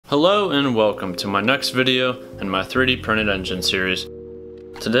Hello and welcome to my next video in my 3D printed engine series.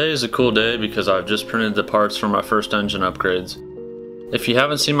 Today is a cool day because I've just printed the parts for my first engine upgrades. If you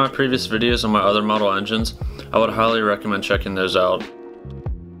haven't seen my previous videos on my other model engines, I would highly recommend checking those out.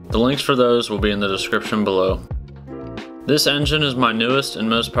 The links for those will be in the description below. This engine is my newest and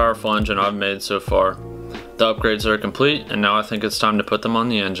most powerful engine I've made so far. The upgrades are complete and now I think it's time to put them on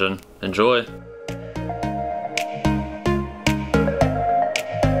the engine. Enjoy!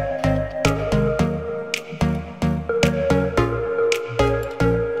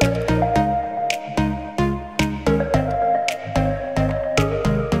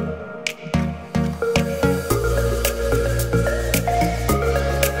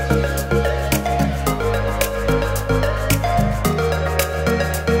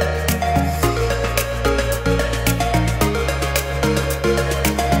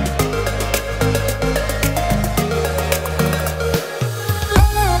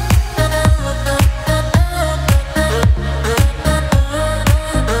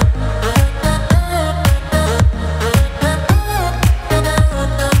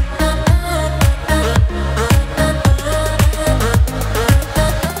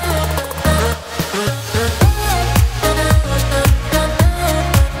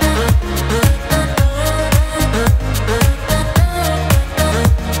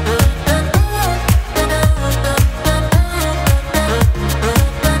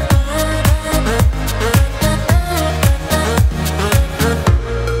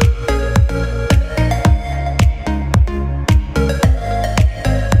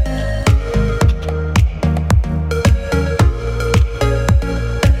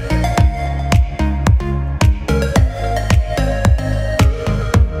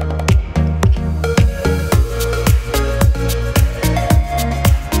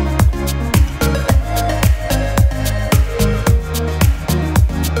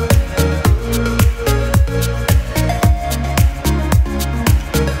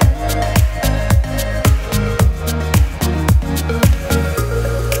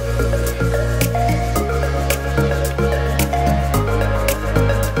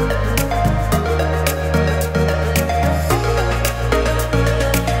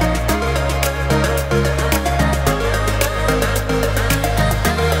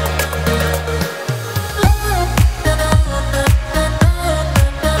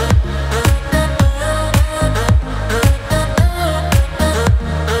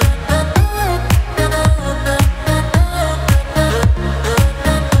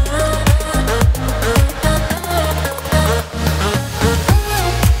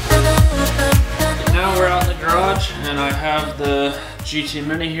 And I have the GT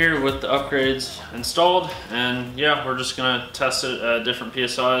Mini here with the upgrades installed, and yeah, we're just gonna test it at different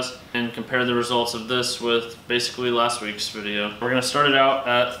PSIs and compare the results of this with basically last week's video. We're gonna start it out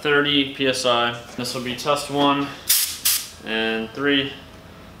at 30 PSI. This will be test 1, and 3,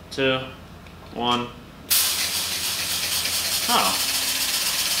 2, 1. Oh,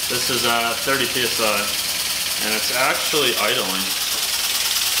 this is at 30 PSI, and it's actually idling.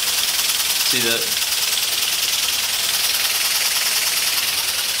 See that?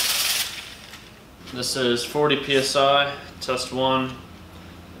 This is 40 PSI, test 1,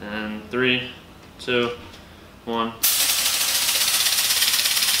 and 3, 2, 1. Wow.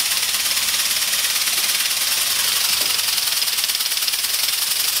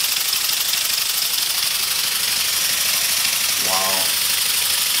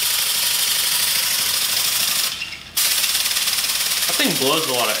 That thing blows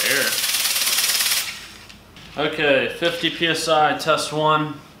a lot of air. Okay, 50 PSI, test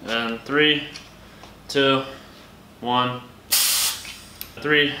 1, and 3, 2, 1,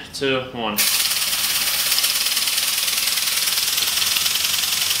 3, 2, 1.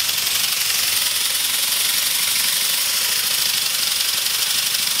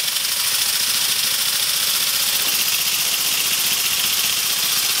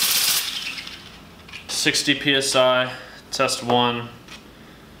 $60 PSI, test 1,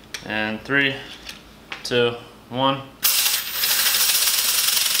 and 3, 2, 1.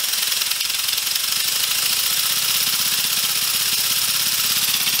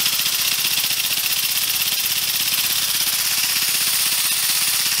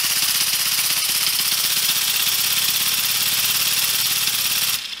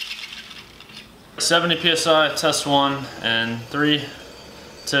 $70 PSI, test 1, and 3,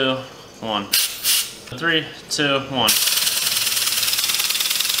 2, 1. 3, 2, 1.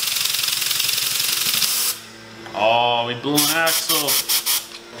 Oh, we blew an axle.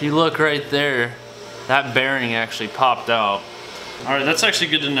 If you look right there, that bearing actually popped out. Alright, that's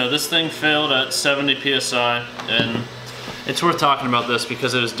actually good to know. This thing failed at 70 PSI, and It's worth talking about this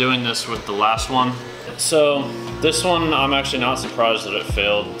because it was doing this with the last one. So this one, I'm actually not surprised that it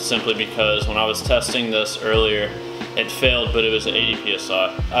failed, simply because when I was testing this earlier, it failed, but it was 80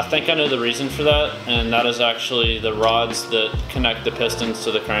 PSI. I think I know the reason for that, and that is actually the rods that connect the pistons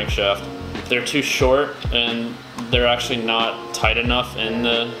to the crankshaft. They're too short, and they're actually not tight enough in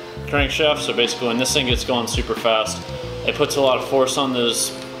the crankshaft, so basically when this thing gets going super fast, it puts a lot of force on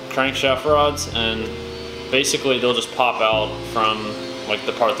those crankshaft rods, and basically they'll just pop out from like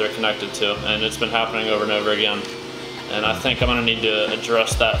the part they're connected to, and it's been happening over and over again. And I think I'm gonna need to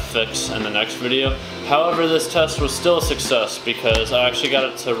address that fix in the next video. However, this test was still a success because I actually got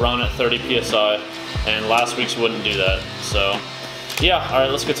it to run at 30 PSI, and last week's wouldn't do that. So yeah, all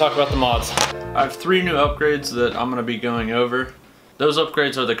right, let's go talk about the mods. I have 3 new upgrades that I'm gonna be going over. Those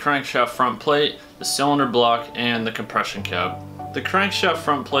upgrades are the crankshaft front plate, the cylinder block, and the compression cap. The crankshaft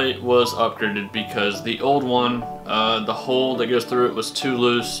front plate was upgraded because the old one, the hole that goes through it was too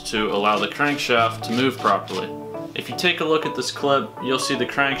loose to allow the crankshaft to move properly. If you take a look at this clip, you'll see the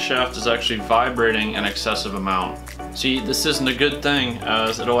crankshaft is actually vibrating an excessive amount. See, this isn't a good thing,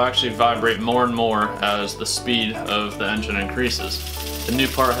 as it'll actually vibrate more and more as the speed of the engine increases. The new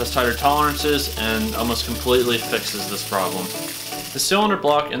part has tighter tolerances and almost completely fixes this problem. The cylinder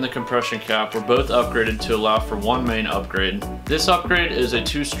block and the compression cap were both upgraded to allow for one main upgrade. This upgrade is a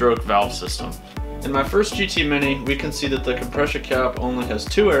 2-stroke valve system. In my first GT Mini, we can see that the compression cap only has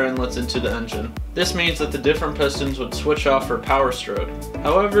 2 air inlets into the engine. This means that the different pistons would switch off for power stroke.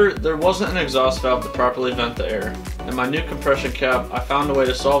 However, there wasn't an exhaust valve to properly vent the air. In my new compression cap, I found a way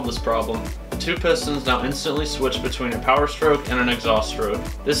to solve this problem. The 2 pistons now instantly switch between a power stroke and an exhaust stroke.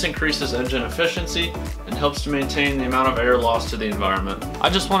 This increases engine efficiency and helps to maintain the amount of air lost to the environment. I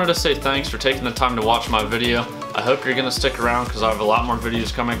just wanted to say thanks for taking the time to watch my video. I hope you're going to stick around because I have a lot more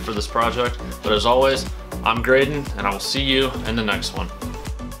videos coming for this project. But as always, I'm Graydon, and I will see you in the next one.